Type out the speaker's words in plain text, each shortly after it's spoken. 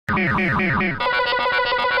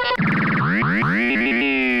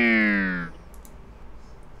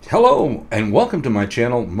Hello and welcome to my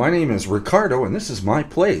channel. My name is Ricardo and this is my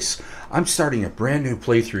place. I'm starting a brand new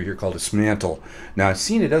playthrough here called Dysmantle. Now I've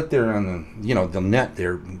seen it out there on the net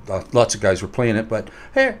there. Lots of guys were playing it, but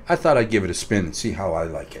hey, I thought I'd give it a spin and see how I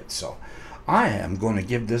like it. So I am going to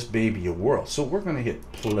give this baby a whirl. So we're going to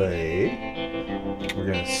hit play. We're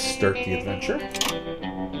going to start the adventure.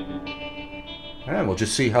 And we'll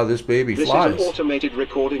just see how this baby flies. This is an automated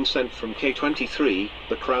recording sent from K23,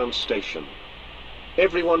 the Crown Station.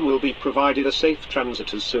 Everyone will be provided a safe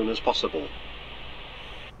transit as soon as possible.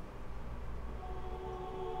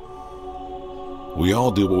 We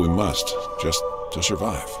all do what we must, just to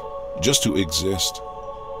survive, just to exist.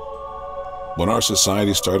 When our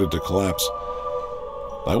society started to collapse,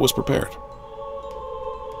 I was prepared.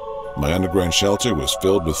 My underground shelter was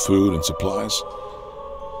filled with food and supplies,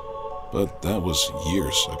 but that was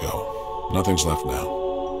years ago. Nothing's left now.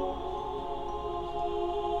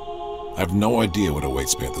 I have no idea what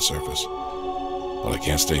awaits me at the surface, but I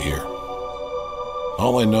can't stay here.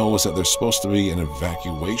 All I know is that there's supposed to be an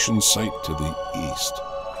evacuation site to the east.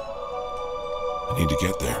 I need to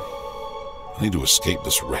get there. I need to escape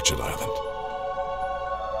this wretched island.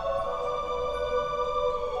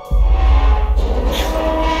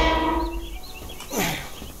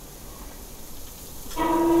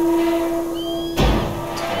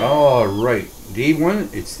 All right. Day one,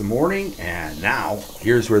 it's the morning, and now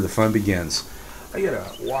here's where the fun begins. I gotta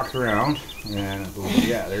walk around and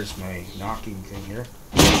yeah, there's my knocking thing here.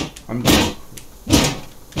 I'm gonna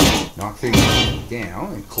knock things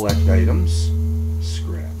down and collect items.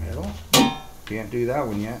 Scrap metal. Can't do that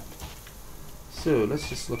one yet. So let's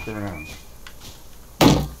just look around.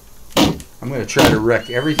 I'm gonna try to wreck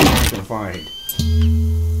everything I can find.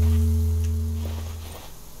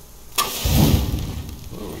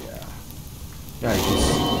 Yeah, you can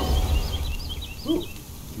see. Ooh.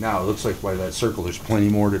 Now it looks like by that circle there's plenty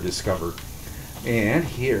more to discover. And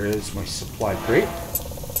here is my supply crate.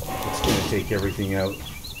 It's going to take everything out.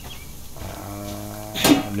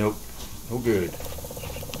 Nope, no good.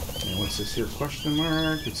 And what's this here? Question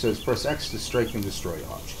mark. It says press X to strike and destroy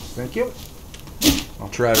objects. Thank you. I'll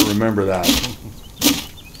try to remember that.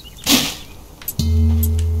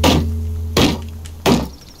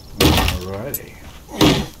 Alrighty.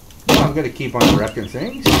 I'm going to keep on wrecking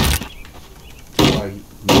things until I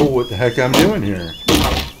know what the heck I'm doing here.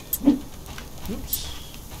 Oops.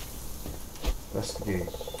 Investigate.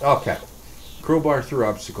 Okay. Crowbar through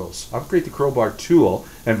obstacles. Upgrade the crowbar tool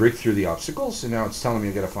and break through the obstacles. And now it's telling me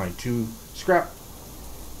I got to find 2 scrap,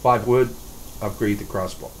 5 wood, upgrade the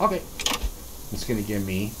crossbow. Okay. It's going to give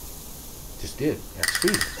me, just did, XP.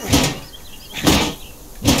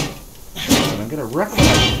 And I'm going to wreck what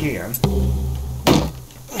I can.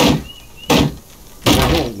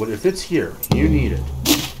 But if it's here, you need it.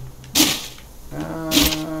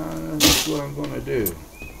 That's what I'm going to do.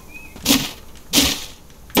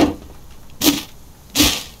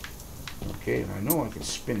 Okay, and I know I can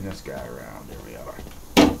spin this guy around. There we are.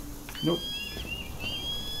 Nope.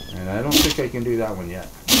 And I don't think I can do that one yet.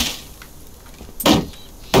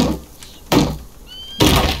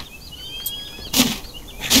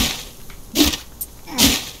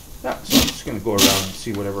 Yeah, so I'm just going to go around and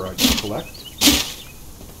see whatever I can collect.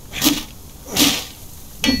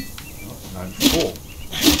 I'm full,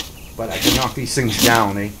 but I can knock these things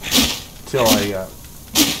down, till I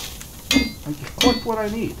collect what I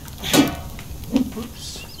need.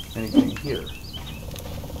 Oops, anything here?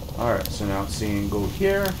 All right, so now it's saying go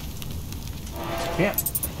here. Can't.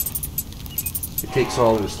 It takes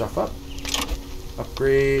all of the stuff up.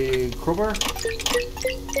 Upgrade crowbar.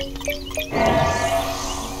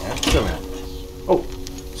 Excellent. Oh,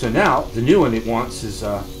 so now the new one it wants is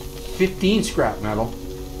 15 scrap metal.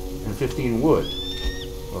 And 15 wood.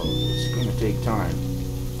 Well, it's going to take time.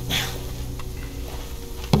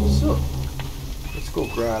 So, let's go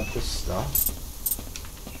grab this stuff.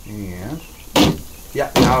 And,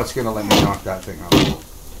 yeah, now it's going to let me knock that thing out.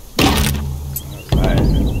 Alright.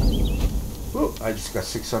 Whoa, I just got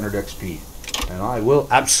 600 XP. And I will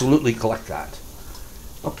absolutely collect that.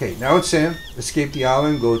 Okay, now it's saying, escape the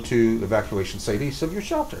island, go to evacuation site east of your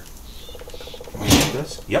shelter. Like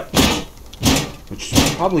this? Yep. Which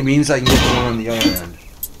probably means I can get the one on the other end.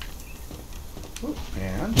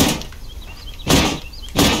 And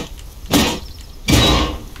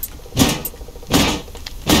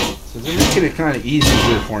so they're making it kind of easy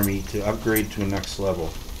here for me to upgrade to a next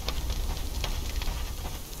level.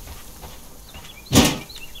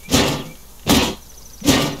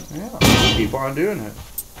 Yeah, keep on doing it.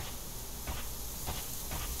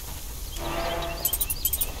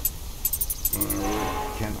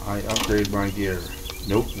 I upgrade my gear?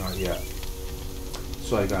 Nope, not yet.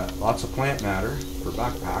 So I got lots of plant matter for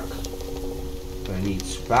backpack. I need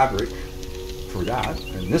fabric for that.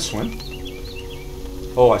 And this one.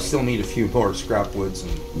 Oh, I still need a few more scrap woods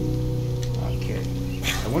and... Okay.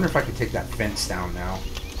 I wonder if I could take that fence down now.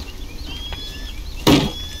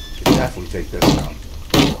 Could definitely take this down.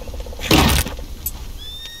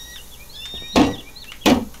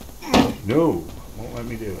 No, won't let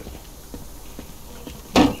me do it.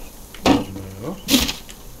 No.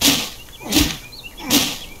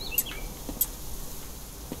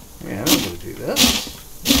 Yeah, I'm going to do this.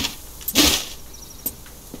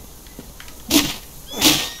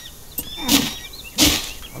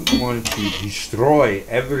 I'm going to destroy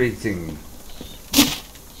everything.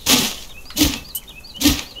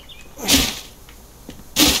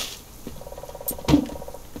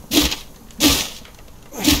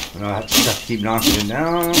 And I'll just have to keep knocking it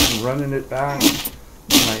down and running it back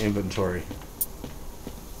in my inventory.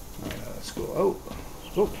 Alright, let's go out.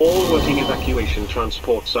 Oh. All working evacuation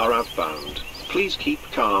transports are outbound. Please keep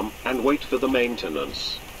calm and wait for the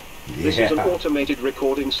maintenance. Yeah. This is an automated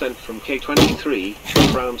recording sent from K23,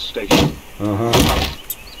 the ground station. I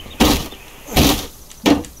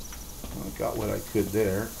got what I could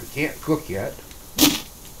there. I can't cook yet.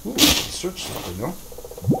 Ooh, I can search something though.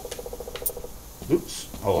 Oops.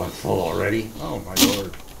 Oh, I'm full already. Oh my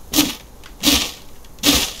lord.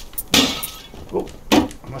 Oh,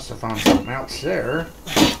 I must have found something else there.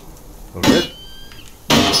 Okay.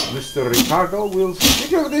 Mr. Ricardo will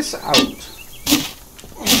figure this out.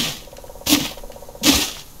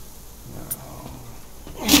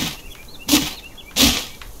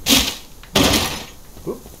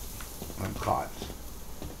 Oop, I'm caught.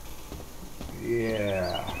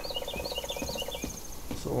 Yeah.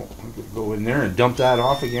 So I'm going to go in there and dump that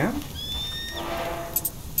off again.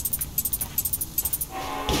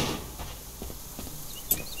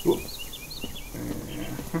 Oop.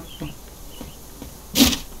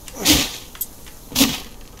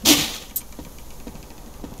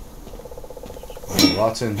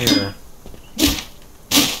 Lots in here.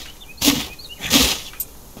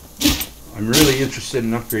 I'm really interested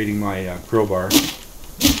in upgrading my crowbar.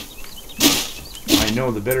 I know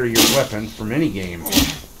the better your weapon from any game,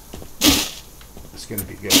 it's going to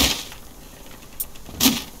be good.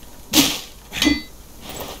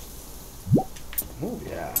 Oh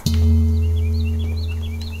yeah.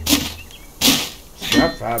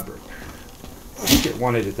 Scrap fabric. I think it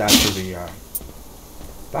wanted it that for the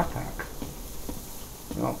backpack.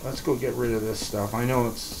 Well, let's go get rid of this stuff. I know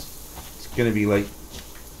it's going to be like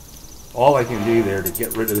all I can do there to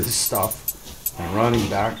get rid of this stuff and running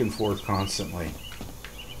back and forth constantly.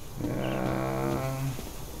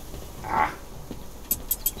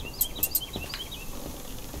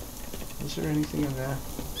 Is there anything in there?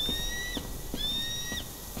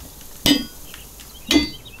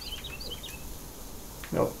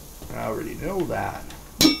 No, I already know that.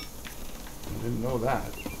 I didn't know that.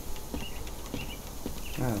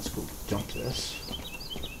 Let's go dump this.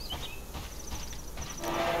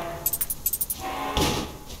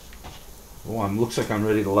 Oh, looks like I'm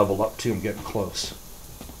ready to level up too. I'm getting close.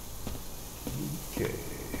 Okay.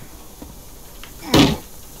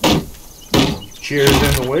 Cheers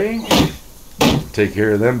in the way. Take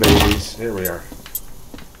care of them babies. There we are.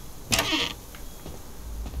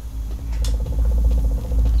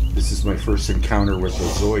 This is my first encounter with the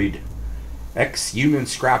Zoid. Ex-human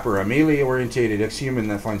scrapper, a melee-orientated ex-human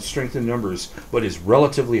that finds strength in numbers, but is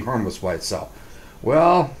relatively harmless by itself.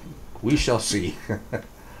 Well, we shall see.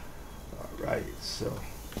 Alright, so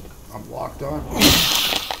I'm locked on.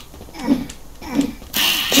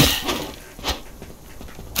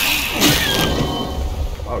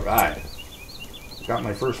 Alright. Got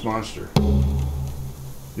my first monster.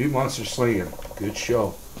 New monster slaying. Good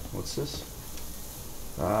show. What's this?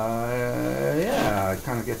 Yeah, I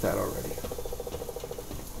kind of get that already.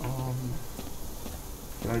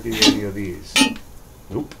 Can I do any of these?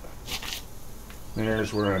 Nope.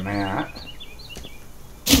 There's where I'm at.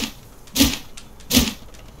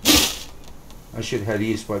 I should head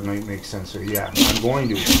east, but it might make sense. So yeah, I'm going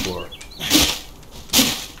to explore.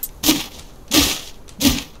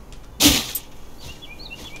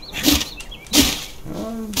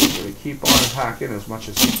 I'm going to keep on packing as much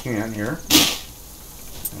as I can here.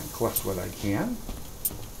 And collect what I can.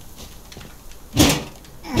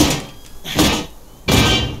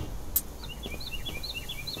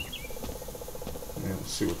 And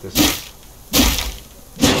let's see what this is.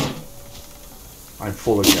 I'm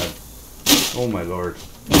full again. Oh my lord.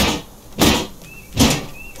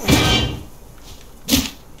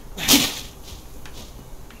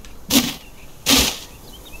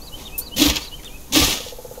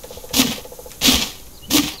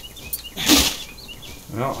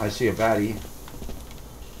 Well, I see a baddie. I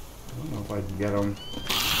don't know if I can get him.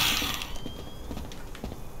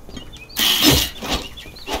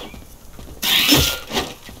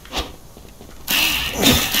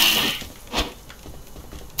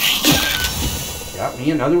 Got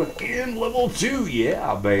me another one in level 2.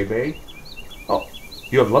 Yeah, baby. Oh,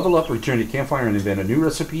 you have leveled up, returned to campfire, and invent a new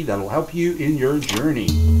recipe that'll help you in your journey.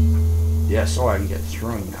 Yes, oh, I can get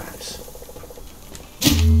throwing knives.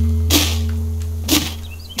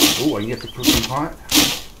 Oh, I can get the cooking pot.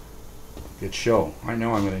 Good show. I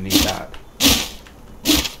know I'm going to need that.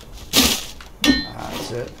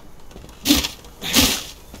 That's it.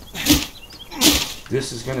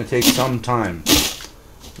 This is going to take some time.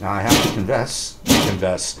 Now I have to confess,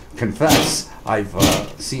 I've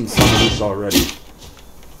seen some of this already.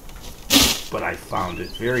 But I found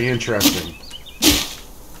it very interesting.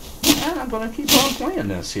 And I'm going to keep on playing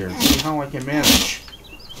this here and see how I can manage.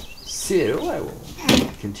 So I will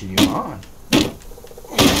continue on.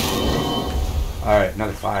 Alright,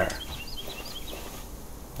 another fire.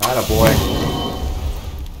 Atta boy.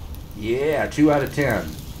 Yeah, 2 out of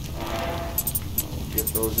 10. Get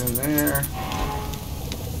those in there.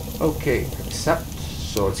 Okay, accept.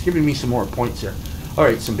 So it's giving me some more points here.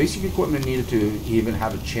 Alright, some basic equipment needed to even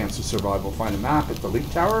have a chance of survival. Find a map at the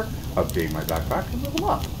leak tower, update my backpack, and level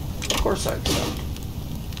up. Of course I accept.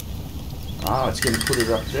 Ah, it's going to put it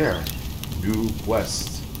up there. New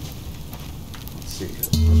quest. Let's see.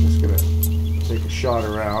 I'm just going to take a shot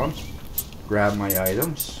around, grab my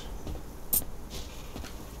items.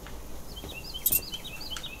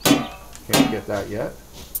 Can't get that yet.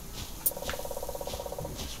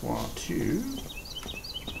 Just want to...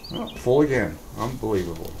 Oh, full again.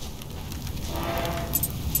 Unbelievable.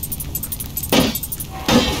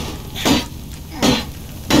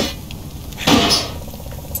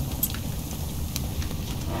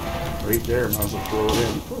 Right there, might as well throw it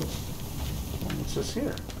in. Ooh. What's this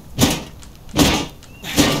here?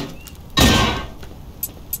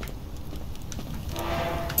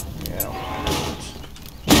 Yeah.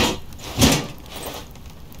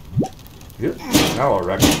 Good. Now I'll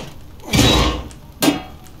wreck it.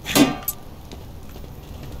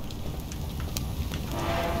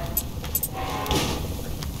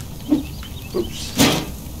 Oops.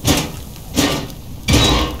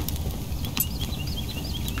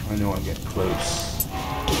 I know I get close.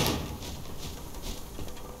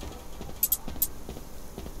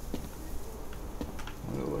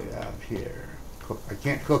 What do we have here? Cook. I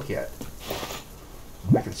can't cook yet.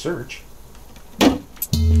 I can search.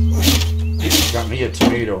 Got me a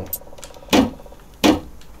tomato. I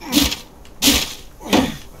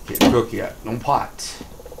can't cook yet. No pot.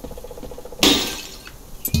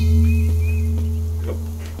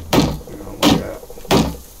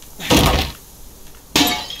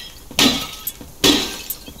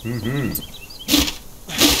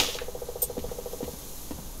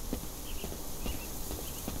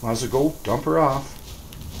 Might as well go dump her off.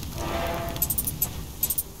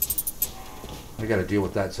 I gotta deal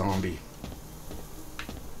with that zombie.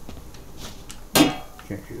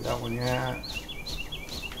 Can't do that one yet.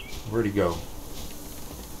 Where'd he go?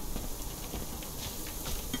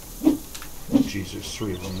 Oh, geez, there's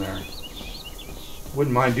 3 of them there.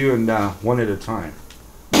 Wouldn't mind doing one at a time.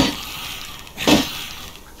 I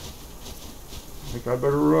think I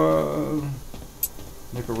better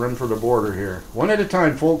make a run for the border here. One at a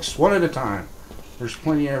time, folks. One at a time. There's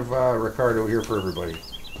plenty of Ricardo here for everybody.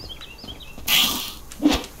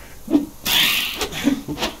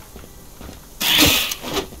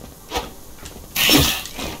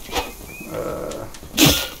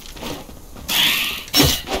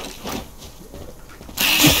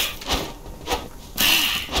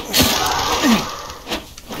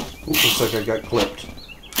 Looks like I got clipped.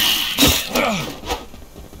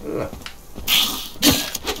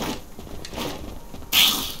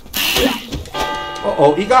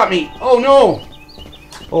 Uh-oh, he got me. Oh, no.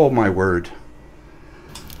 Oh, my word.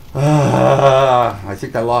 I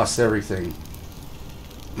think I lost everything.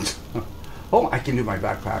 Oh, I can do my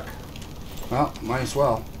backpack. Well, might as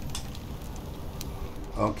well.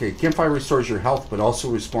 Okay, campfire restores your health, but also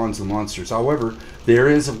respawns the monsters. However, there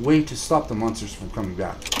is a way to stop the monsters from coming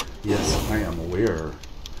back. Yes, I am aware.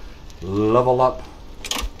 Level up.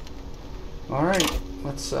 Alright,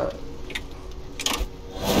 let's... Okay,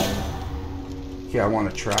 I want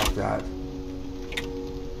to track that.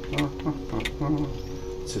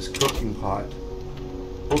 It says cooking pot.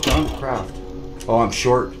 Oh, down to craft. Oh, I'm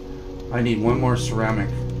short. I need 1 more ceramic.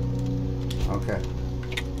 Okay.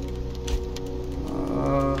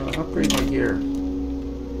 Upgrade my gear.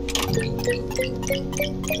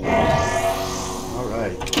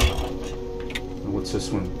 Alright. What's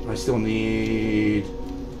this one? I still need...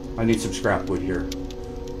 I need some scrap wood here.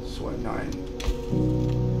 Sweat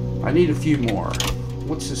 9. I need a few more.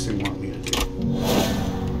 What's this thing want me to do?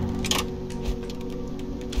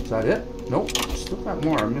 Is that it? Nope. Still got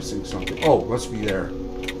more. I'm missing something. Oh, must be there.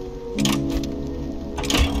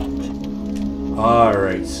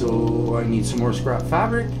 Alright, so I need some more scrap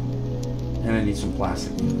fabric. And I need some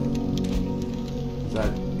plastic. Is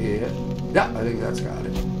that it? Yeah, I think that's got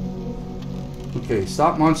it. Okay,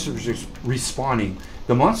 stop monsters respawning.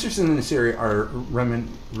 The monsters in this area are remnant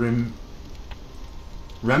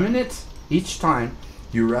each time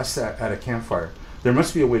you rest at a campfire. There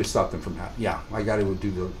must be a way to stop them from happening. Yeah, I got to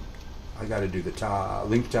do the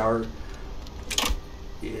link tower.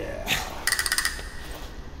 Yeah.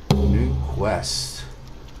 New quest.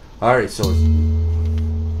 All right, so it's,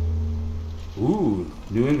 ooh,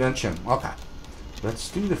 new invention. Okay, let's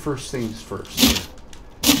do the first things first.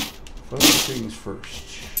 First things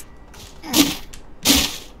first.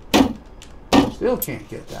 Still can't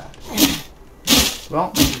get that.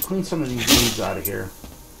 Well, we can clean some of these weeds out of here.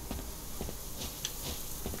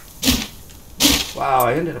 Wow,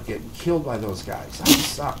 I ended up getting killed by those guys. That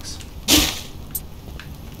sucks.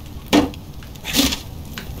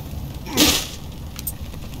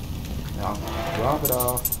 Now, drop it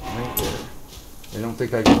off right there. They don't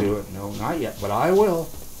think I can do it. No, not yet, but I will.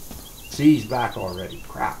 See, he's back already.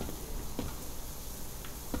 Crap.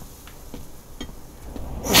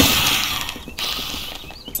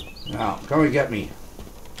 Now, come and get me.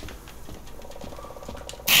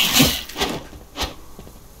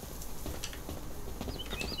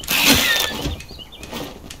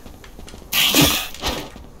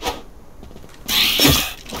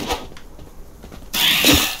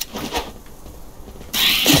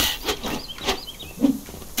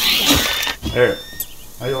 There.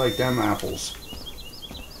 How do you like them apples?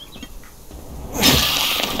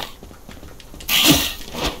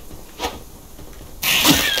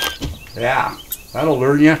 Yeah, that'll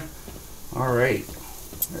learn you. All right.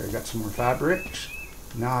 There, I got some more fabrics.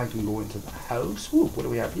 Now I can go into the house. Ooh, what do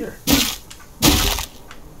we have here?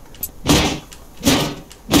 Might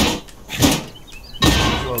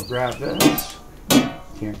as well grab this.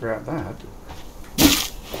 Can't grab that.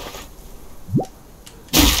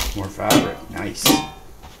 More fabric. Nice.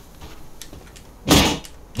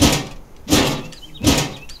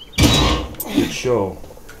 Good show.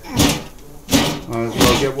 Might as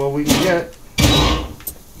well get what we can get.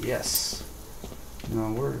 Yes.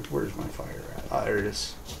 No, where's my fire at? Ah, there it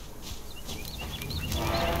is.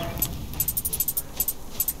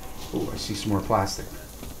 Oh, I see some more plastic.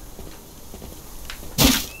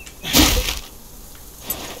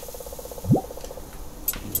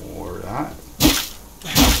 More of that.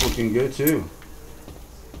 That's looking good too.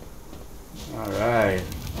 Alright.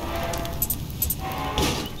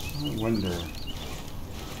 I wonder.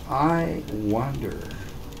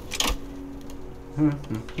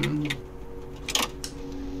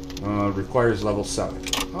 Requires level 7.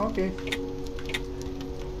 Okay.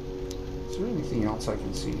 Is there anything else I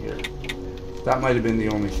can see here? That might have been the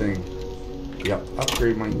only thing. Yep,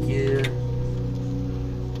 upgrade my gear.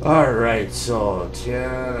 Alright, so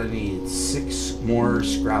 10, I need 6 more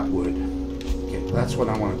scrap wood. Okay, that's what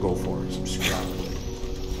I want to go for, some scrap wood.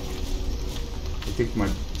 I think my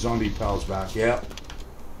zombie pal's back. Yep.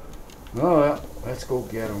 Oh, yeah, let's go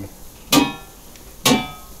get him.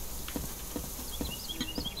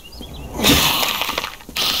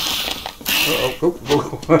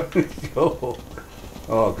 Go.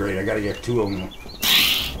 Oh, great, I gotta get 2 of them.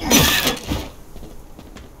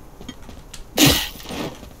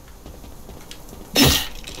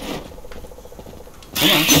 Come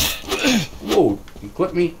on. Whoa, you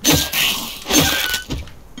clipped me.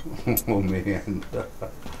 Oh, man.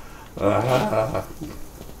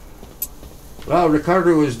 Well,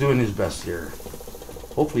 Ricardo is doing his best here.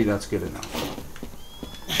 Hopefully that's good enough.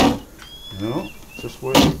 No, is this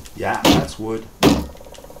wood? Yeah, that's wood.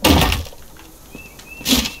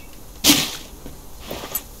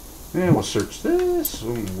 And we'll search this.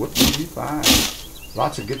 What did we find?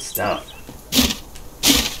 Lots of good stuff.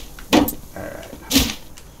 Alright.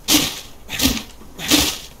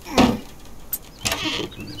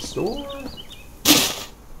 Open this door.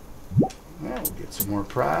 Well, we'll get some more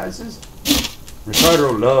prizes.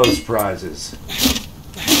 Ricardo loves prizes.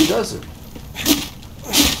 Who doesn't?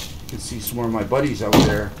 You can see some more of my buddies out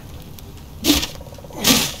there.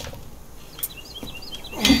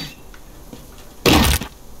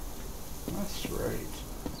 That's right.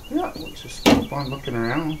 Yeah, we'll just keep on looking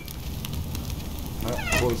around.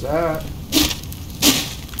 Close that.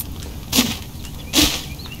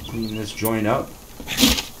 Clean this joint up.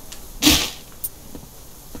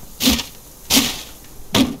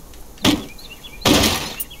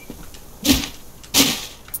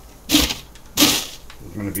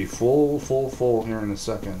 I'm going to be full here in a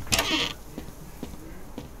second.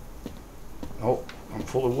 Oh, I'm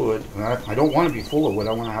full of wood. I don't want to be full of wood.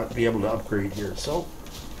 I want to be able to upgrade here. So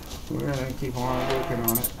we're going to keep on working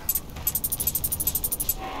on it.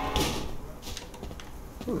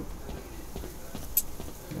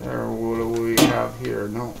 There, what do we have here?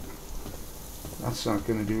 No, that's not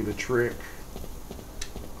going to do the trick.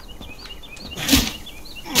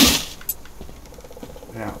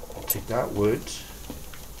 Now, I'll take that wood.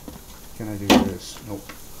 Can I do this? Nope.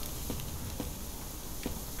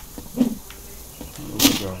 What do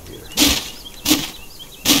we got here?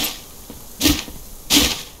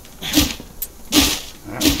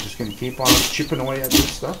 I'm just going to keep on chipping away at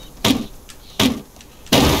this stuff.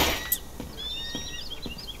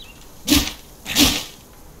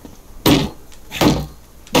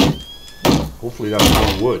 Hopefully that was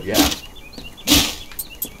more wood, yeah.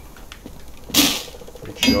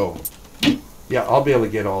 Good show. Yeah, I'll be able to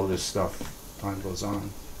get all this stuff as time goes on.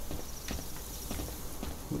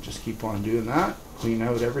 We'll just keep on doing that. Clean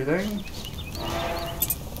out everything.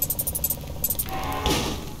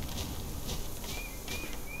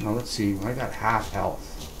 Now let's see, I got half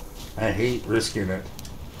health. I hate risking it.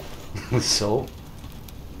 So,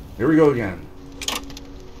 here we go again.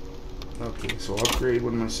 Okay, so upgrade,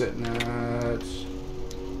 what am I sitting at?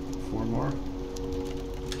 4 more?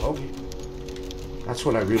 Okay. That's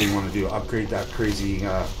what I really want to do, upgrade that crazy,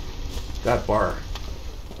 that bar.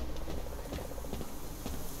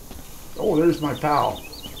 Oh, there's my pal.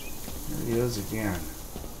 There he is again.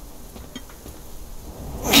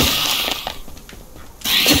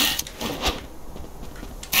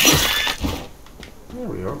 There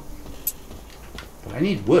we go. But I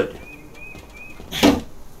need wood.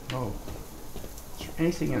 Oh. Is there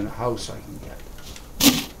anything in the house I can get?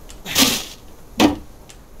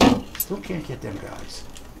 Still can't get them guys.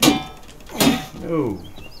 No.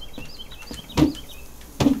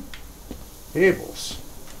 Tables.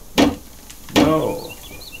 No.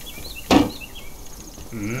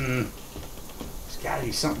 There's gotta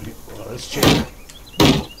be something here. Well, let's check. I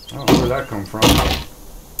don't know where that come from.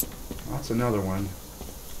 That's another one.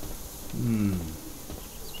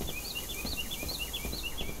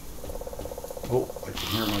 Oh, I can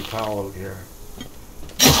hear my pal out here.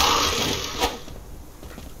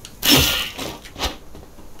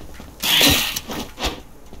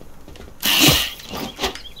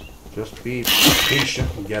 Just be patient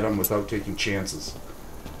and get them without taking chances.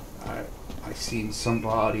 I seen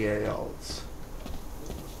somebody else.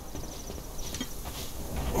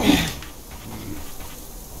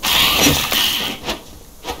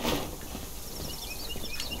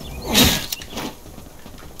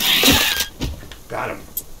 Got him.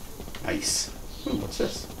 Nice. Ooh, what's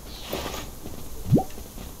this?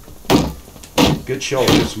 Good show.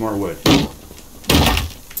 There's more wood.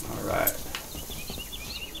 Alright.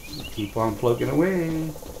 Keep on plugging away.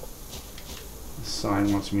 The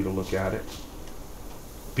sign wants me to look at it.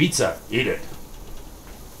 Pizza. Eat it.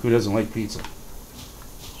 Who doesn't like pizza?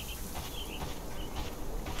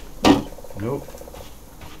 Nope.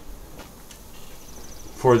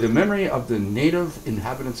 For the memory of the native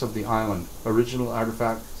inhabitants of the island, original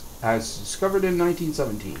artifact as discovered in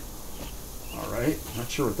 1917. Alright, not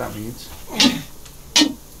sure what that means.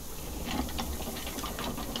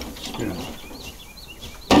 Yeah.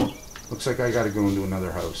 Looks like I gotta go into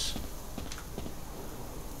another house.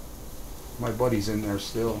 My buddy's in there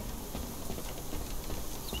still.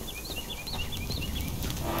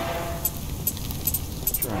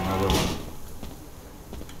 Try another one.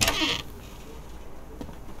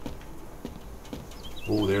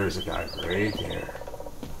 Oh, there's a guy right there.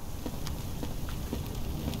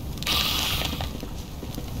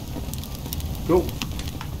 Go.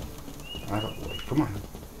 I don't wait. Come on.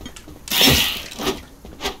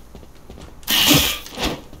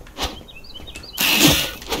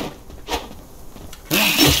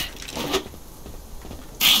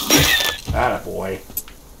 Attaboy.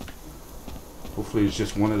 Hopefully there's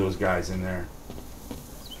just one of those guys in there.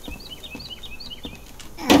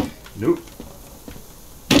 Nope.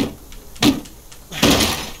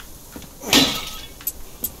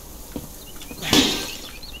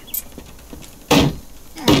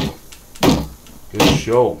 Good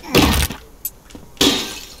show.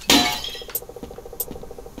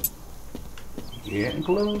 Getting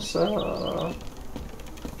closer.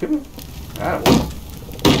 Come on. Attaboy.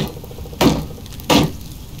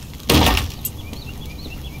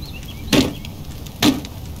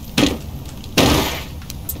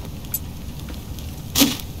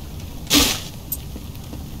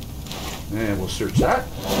 And we'll search that.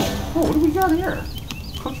 Oh, what do we got here?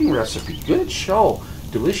 Cooking recipe. Good show.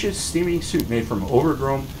 delicious steaming soup made from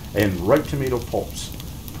overgrown and ripe tomato pulps.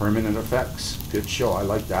 Permanent effects. Good show. I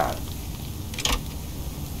like that.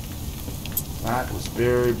 That was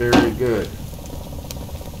very, very good.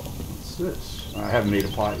 What's this? I haven't made a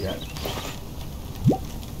pot yet.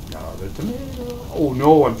 Another tomato. Oh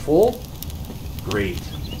no, I'm full? Great.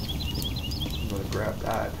 I'm going to grab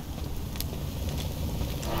that.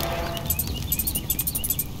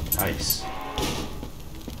 Nice.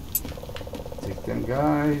 Take them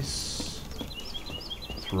guys.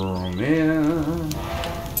 Throw them in.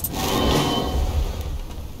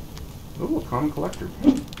 Oh, a common collector.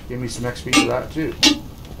 Give me some XP for that too.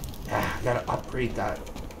 Ah, I gotta upgrade that.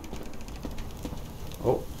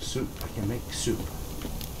 Oh, soup. I can make soup.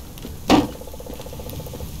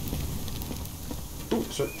 Oh,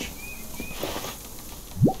 search.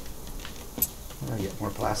 I get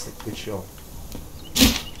more plastic. Good show.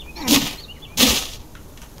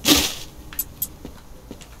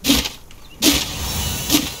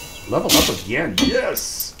 Level up again.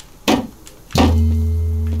 Yes!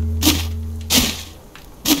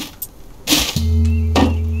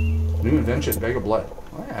 New invention, bag of blood.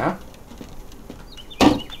 Oh yeah.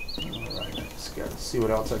 Alright, let's gotta see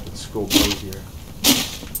what else I can scope out here.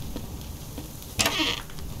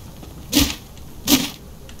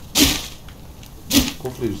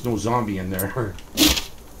 Hopefully there's no zombie in there.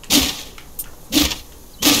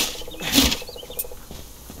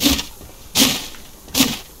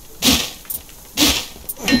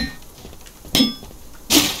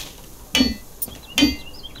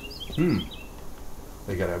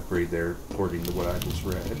 They gotta upgrade there according to what I just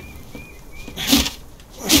read.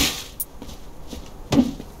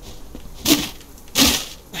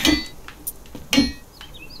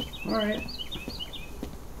 Alright.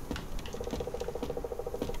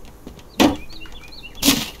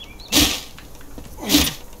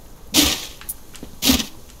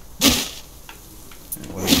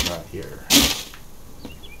 And what do we got here?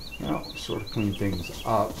 Well, sort of clean things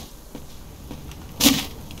up.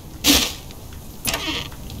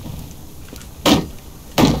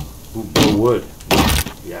 Ooh, more wood.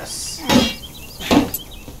 Yes.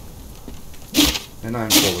 And I'm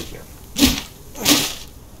full again.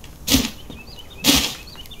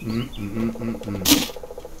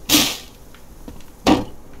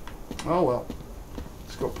 Oh well.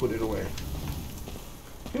 Let's go put it away.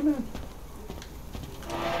 Come on.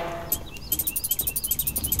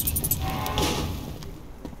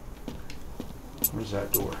 Where's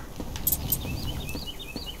that door?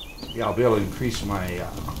 Yeah, I'll be able to increase my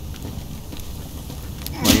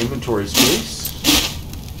my inventory space.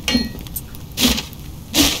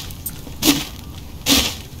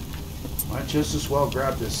 Might just as well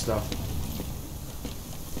grab this stuff.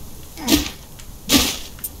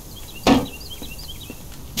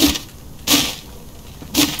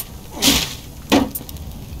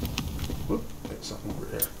 Whoop, there's something over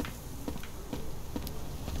there.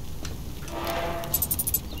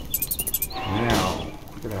 Now,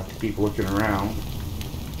 I'm gonna have to keep looking around.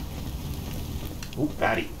 Oh,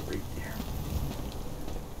 batty, right there.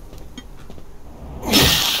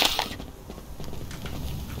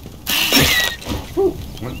 Ooh,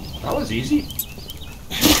 that was easy.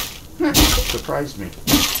 Surprised me.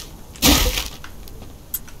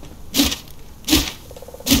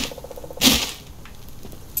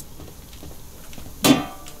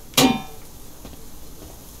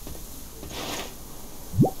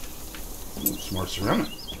 Ooh, some more ceramic.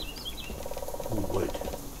 Ooh, wood.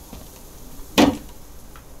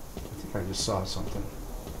 I just saw something.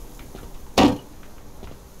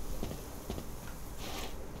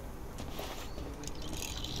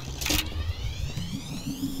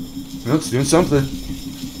 No, it's doing something.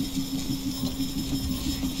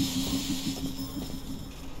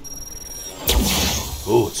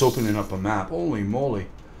 Oh, it's opening up a map. Holy moly.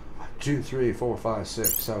 2, 3, 4, 5, 6,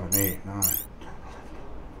 7, 8, 9.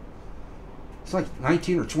 It's like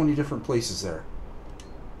 19 or 20 different places there.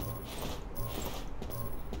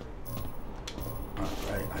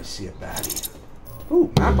 I see a baddie.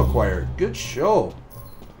 Ooh, map acquired. Good show.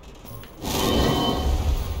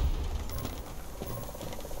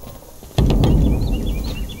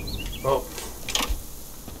 Oh.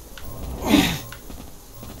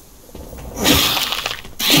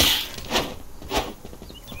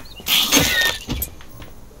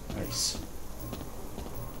 Nice.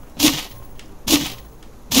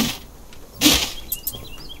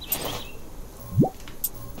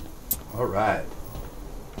 All right.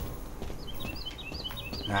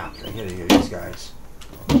 Now, can I get any of these guys?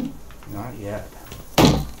 Not yet.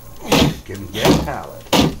 Can get a pallet.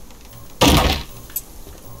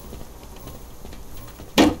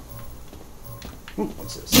 Ooh,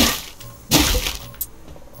 what's this?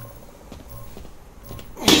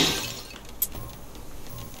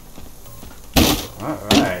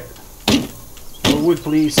 Alright. More wood,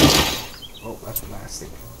 please. Oh, that's plastic.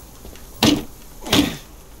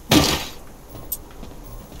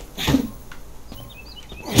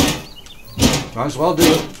 Might as well do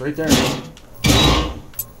it. It's right there.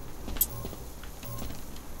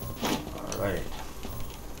 Alright.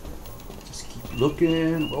 Just keep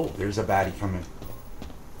looking. Oh, there's a baddie coming.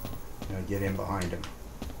 Gonna get in behind him.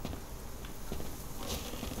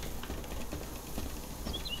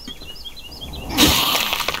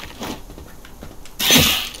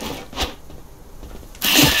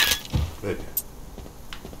 Good.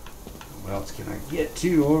 What else can I get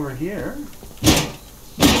to over here?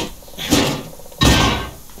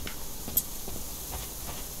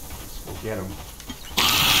 Let's go get him.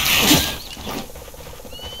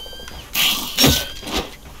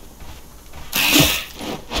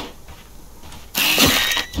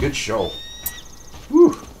 Good show.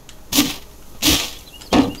 Whew.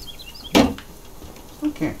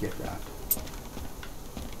 Still can't get that.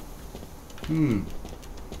 I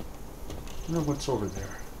wonder what's over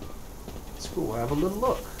there. Let's go have a little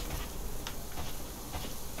look.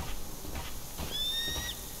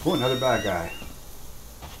 Oh, another bad guy.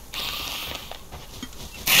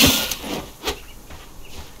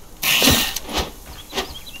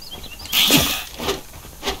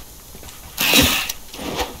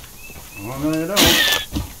 Oh, no, you don't.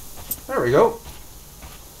 There we go.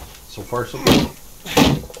 So far, so good.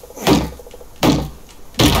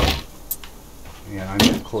 Yeah, I'm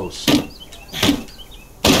getting close.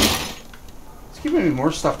 It's giving me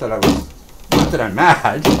more stuff that I was... Not that I'm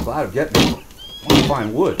mad. I'm glad I'm getting it. I want to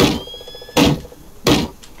find wood.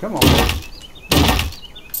 Come on.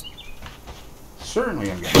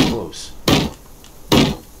 Certainly I'm getting close.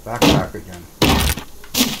 Backpack again.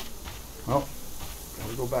 Oh,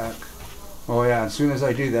 gotta go back. Oh yeah, as soon as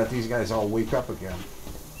I do that, these guys all wake up again.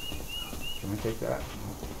 Can I take that?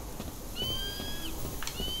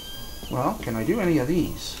 No. Well, can I do any of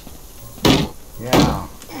these? Yeah.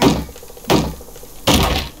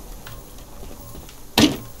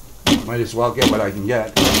 Might as well get what I can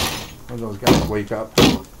get when those guys wake up.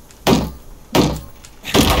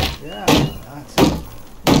 Yeah, that's it.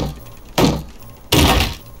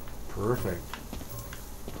 Perfect.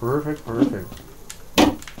 Perfect, perfect.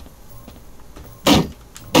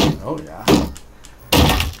 Oh yeah.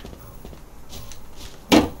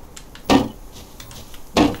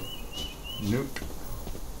 Nuke.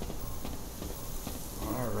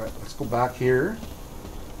 Alright, let's go back here.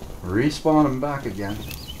 Respawn them back again.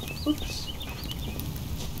 Oops.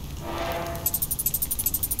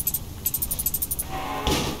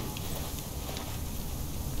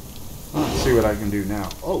 Let's see what I can do now.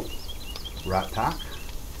 Oh, rat pack.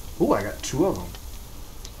 Oh, I got 2 of them.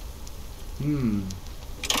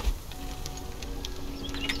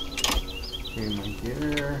 Okay, my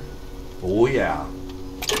gear. Oh yeah.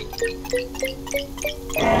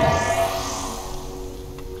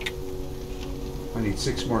 I need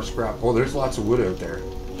 6 more scrap. Oh, there's lots of wood out there.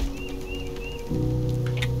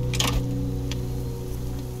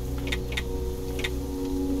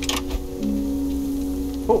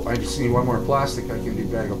 Oh, I just need 1 more plastic. I can do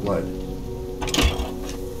bag of blood.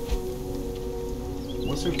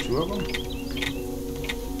 Was there 2 of them?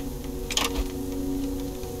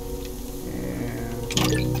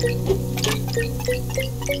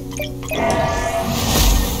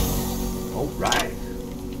 All right.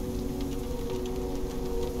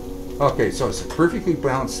 Okay, so it's a perfectly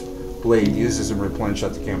balanced blade used as a replenish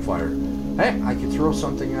at the campfire. Hey, I can throw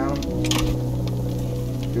something at him.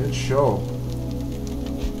 Good show.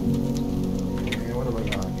 Okay, what have I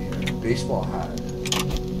got here? Baseball hat.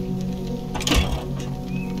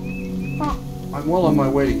 Huh, I'm well on my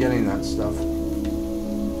way to getting that stuff.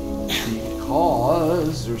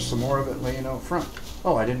 Because there's some more of it laying out front.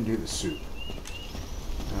 Oh, I didn't do the soup.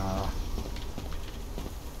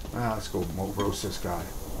 Let's go roast this guy.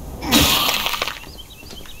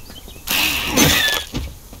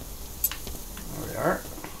 There we are.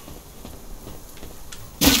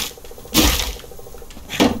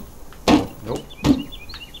 Nope.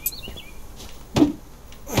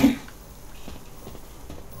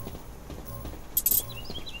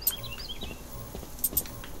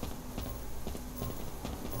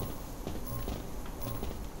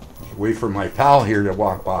 Wait for my pal here to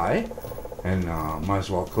walk by, and might as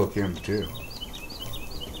well cook him too.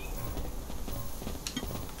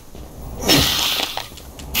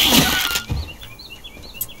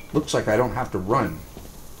 Looks like I don't have to run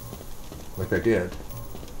like I did.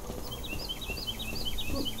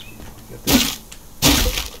 Get this.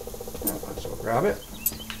 grab it.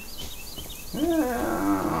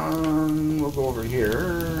 And we'll go over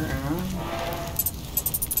here. And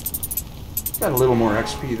got a little more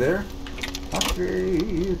XP there.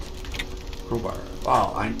 Upgrade. Crowbar.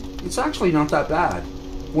 Wow, it's actually not that bad.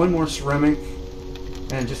 One more ceramic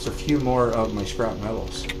and just a few more of my scrap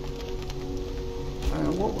metals.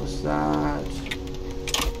 What was that?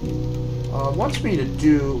 Wants me to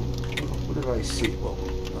do... What did I see? Well,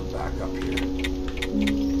 I'm back up here.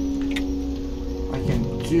 I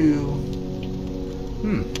can do...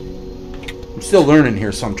 I'm still learning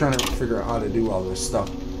here, so I'm trying to figure out how to do all this stuff.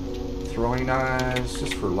 Throwing knives,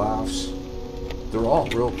 just for laughs. They're all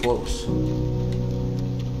real close.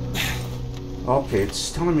 Okay,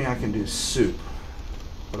 it's telling me I can do soup.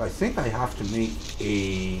 But I think I have to make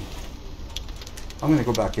a... I'm going to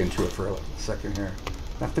go back into it for a second here.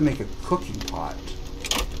 I have to make a cooking pot.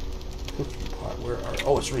 Cooking pot, where are...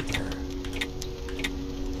 Oh, it's right there.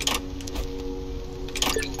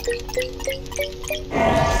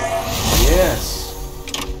 Yes!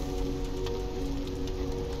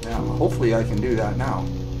 Now, hopefully I can do that now.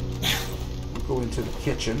 I'll go into the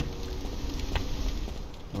kitchen.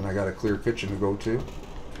 When I got a clear kitchen to go to.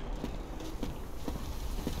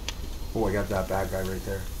 Oh, I got that bad guy right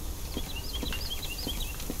there.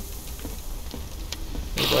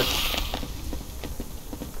 Hey, bud.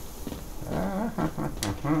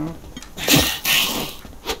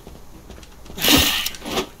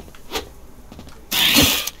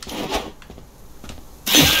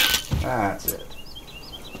 That's it.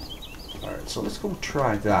 Alright, so let's go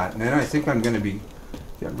try that. And then I think I'm going to be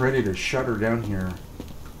getting ready to shut her down here.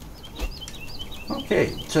 Okay,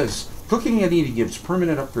 it says, cooking and eating gives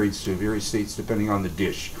permanent upgrades to various states depending on the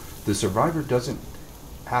dish. The survivor doesn't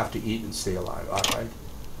have to eat and stay alive. Alright.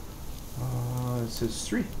 It says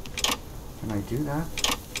 3. Can I do that?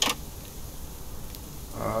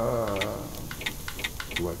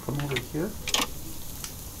 Do I come over here?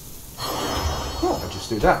 Oh, I just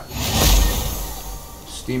do that.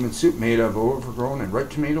 Steam and soup made of overgrown and ripe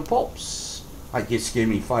tomato pulps. I guess gave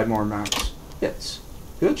me 5 more max hits.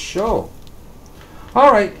 Good show.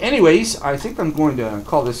 Alright, anyways, I think I'm going to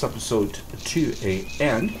call this episode to an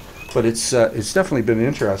end. But it's definitely been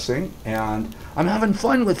interesting, and I'm having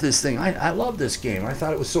fun with this thing. I love this game. I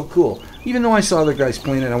thought it was so cool. Even though I saw other guys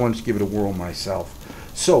playing it, I wanted to give it a whirl myself.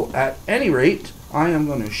 So, at any rate, I am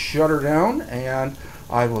going to shut her down, and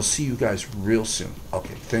I will see you guys real soon.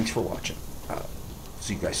 Okay, thanks for watching.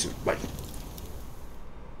 See you guys soon. Bye.